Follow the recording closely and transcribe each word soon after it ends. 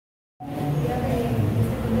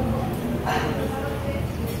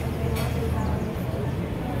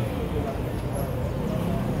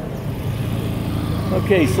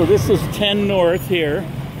Okay, so this is 10 north here,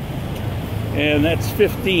 and that's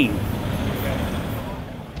 15.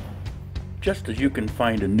 Just as you can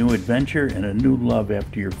find a new adventure and a new love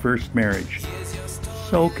after your first marriage,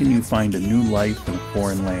 so can you find a new life in a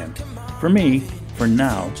foreign land. For me, for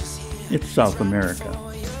now, it's South America.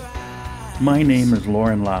 My name is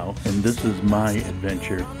Lauren Lau, and this is my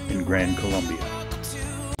adventure in Gran Colombia.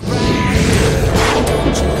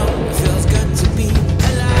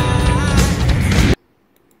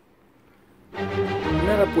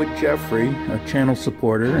 Met up with Jeffrey, a channel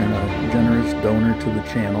supporter and a generous donor to the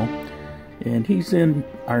channel, and he's in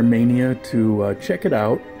Armenia to check it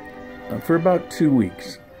out for about 2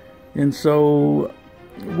 weeks. And so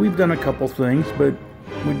we've done a couple things, but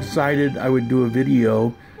we decided I would do a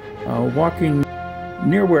video walking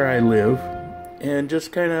near where I live and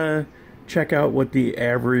just kind of check out what the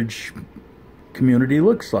average community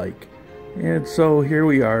looks like. And so here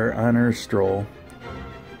we are on our stroll.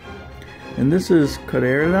 And this is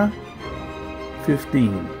Carrera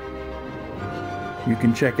 15. You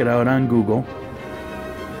can check it out on Google.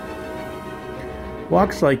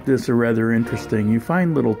 Walks like this are rather interesting. You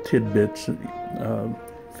find little tidbits,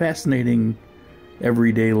 fascinating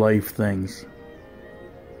everyday life things.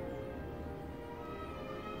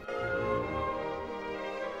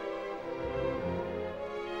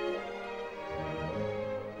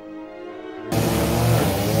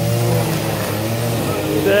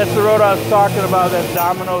 That's the road I was talking about, that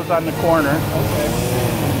Domino's on the corner. Okay.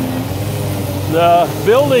 The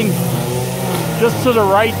building just to the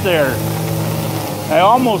right there, I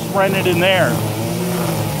almost rented in there.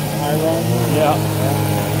 Yeah.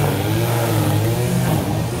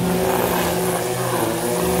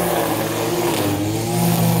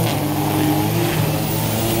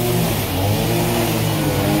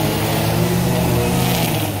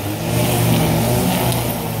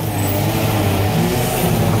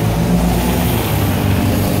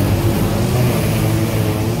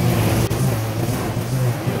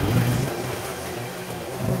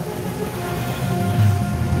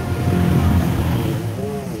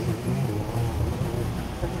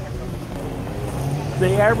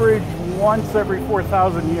 They average once every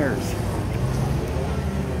 4,000 years.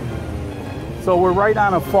 So we're right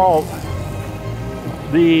on a fault.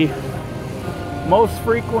 The most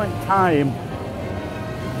frequent time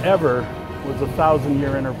ever was a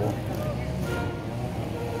 1,000-year interval.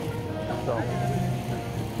 So,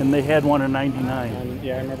 and they had one in '99.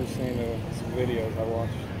 Yeah, I remember seeing some videos I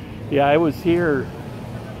watched. Yeah, I was here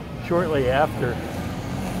shortly after.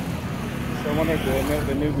 So I wonder if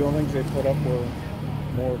the new buildings they put up were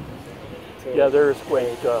more. Yeah, they're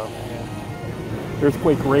earthquake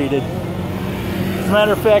rated. As a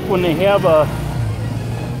matter of fact, when they have a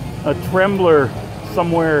trembler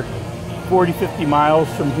somewhere 40-50 miles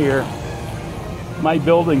from here, my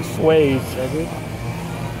building sways. Does it?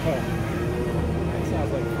 Oh, that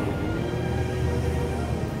sounds like fun.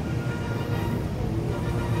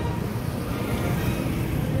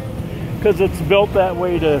 Because it's built that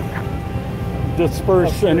way to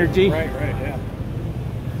disperse energy. Right, yeah.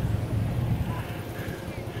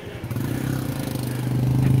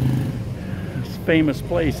 Famous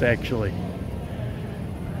place, actually.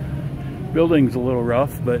 Building's a little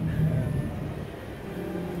rough, but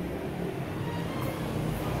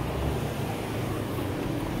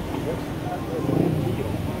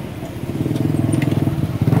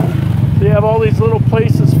they have all these little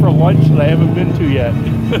places for lunch that I haven't been to yet.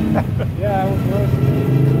 Yeah, I was.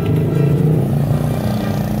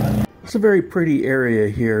 It's a very pretty area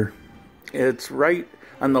here. It's right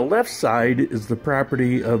on the left side is the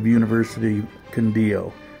property of University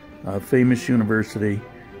Condillo, a famous university.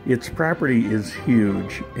 Its property is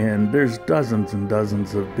huge, and there's dozens and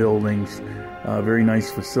dozens of buildings, very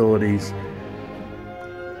nice facilities.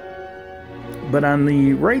 But on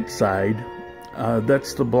the right side,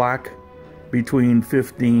 that's the block between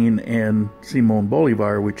 15 and Simon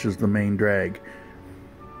Bolivar, which is the main drag.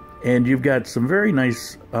 And you've got some very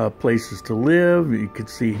nice places to live. You can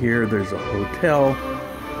see here there's a hotel.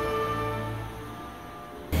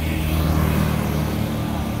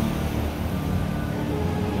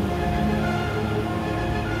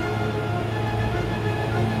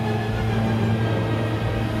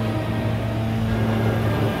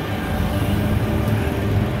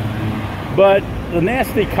 But the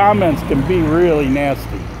nasty comments can be really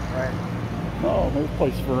nasty. Right. Oh, there's a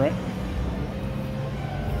place for rent.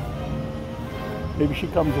 Maybe she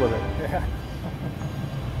comes with it. Yeah.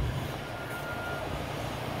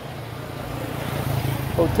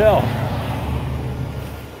 Hotel.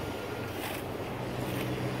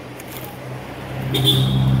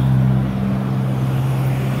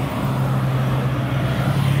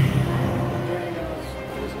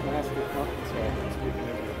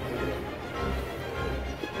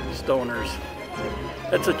 stoners.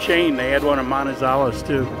 That's a chain. They had one in Manizales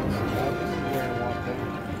too.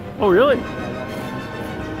 Oh, really?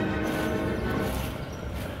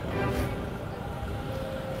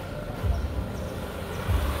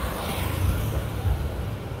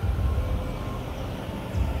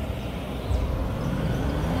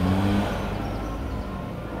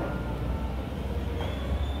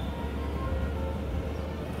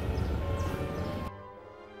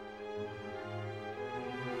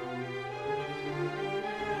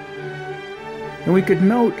 And we could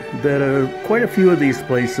note that quite a few of these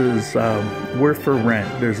places were for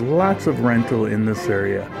rent. There's lots of rental in this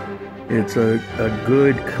area. It's a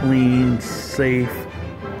good, clean, safe,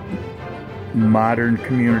 modern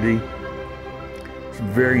community. It's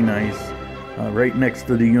very nice, right next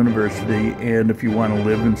to the university, and if you want to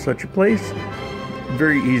live in such a place,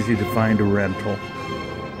 very easy to find a rental.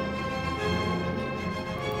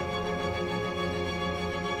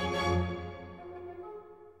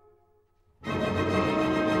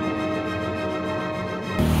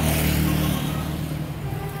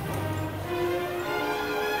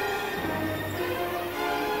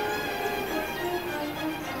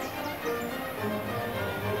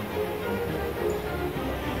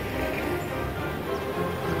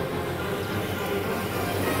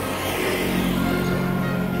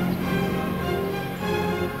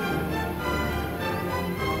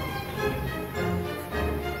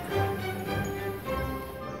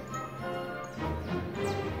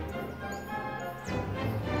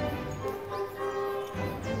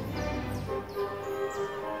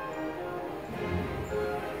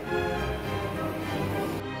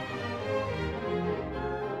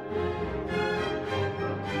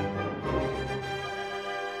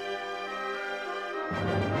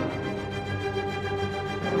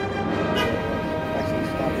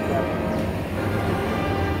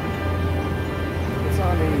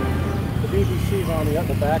 BBC's on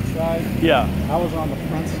the back side. Yeah. I was on the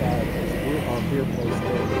front side. Our beer place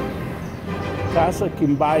there. Casa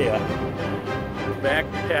Quimbaya,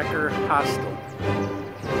 backpacker hostel.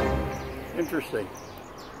 Interesting.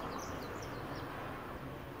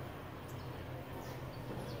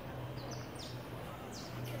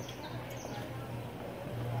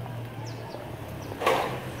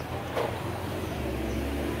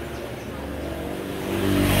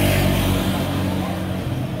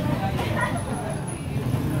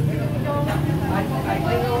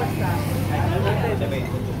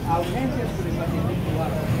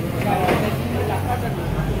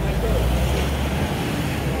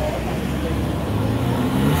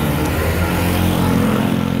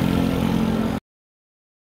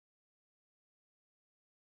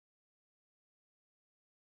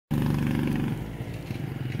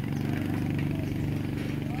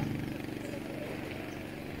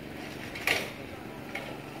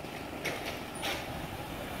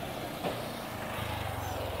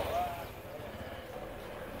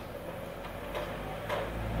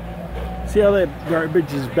 See how that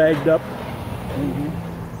garbage is bagged up? Mm-hmm.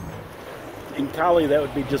 In Cali, that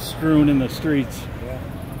would be just strewn in the streets. Yeah.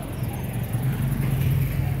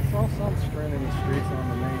 It's all some strewn in the streets on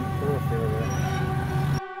the main thoroughfare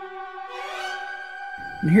there.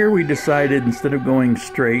 And here we decided, instead of going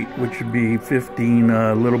straight, which would be 15,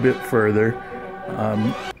 a little bit further,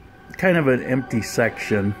 kind of an empty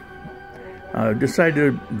section, decided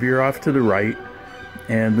to veer off to the right.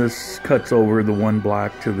 And this cuts over the one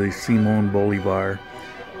block to the Simon Bolivar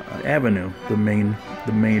Avenue, the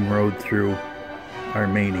main road through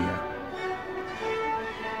Armenia.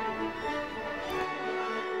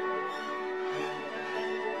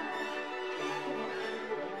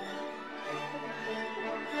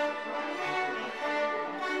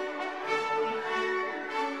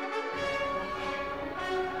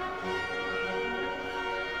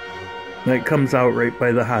 That comes out right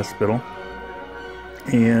by the hospital.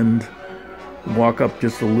 And walk up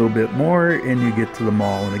just a little bit more and you get to the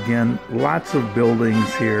mall. And again, lots of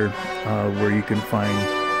buildings here where you can find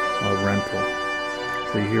rental.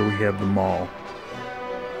 So here we have the mall.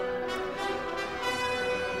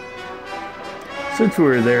 Since we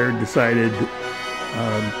were there, decided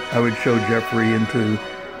I would show Jeffrey into,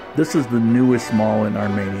 this is the newest mall in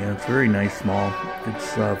Armenia. It's a very nice mall.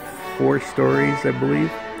 It's 4 stories, I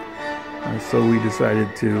believe. So we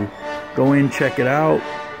decided to go in, check it out,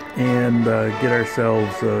 and get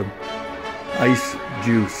ourselves ice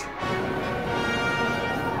juice.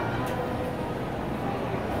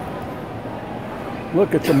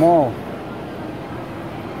 Look, it's a mall.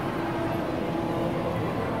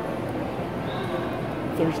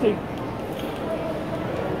 Thirsty?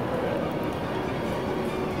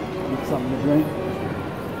 Need something to drink?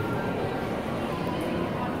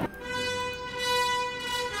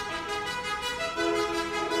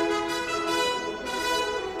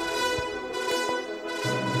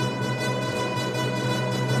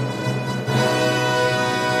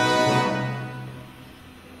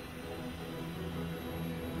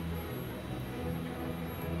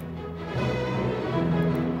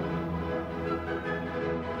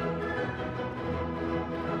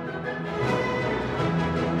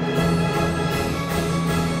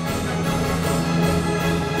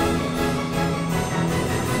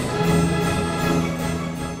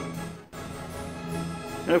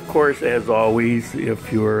 And of course, as always,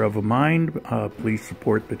 if you're of a mind, please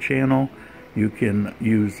support the channel. You can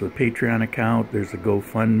use the Patreon account. There's a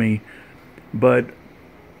GoFundMe. But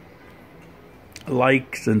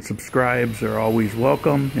likes and subscribes are always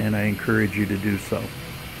welcome, and I encourage you to do so.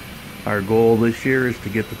 Our goal this year is to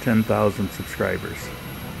get to 10,000 subscribers.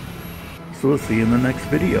 So we'll see you in the next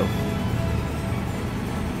video.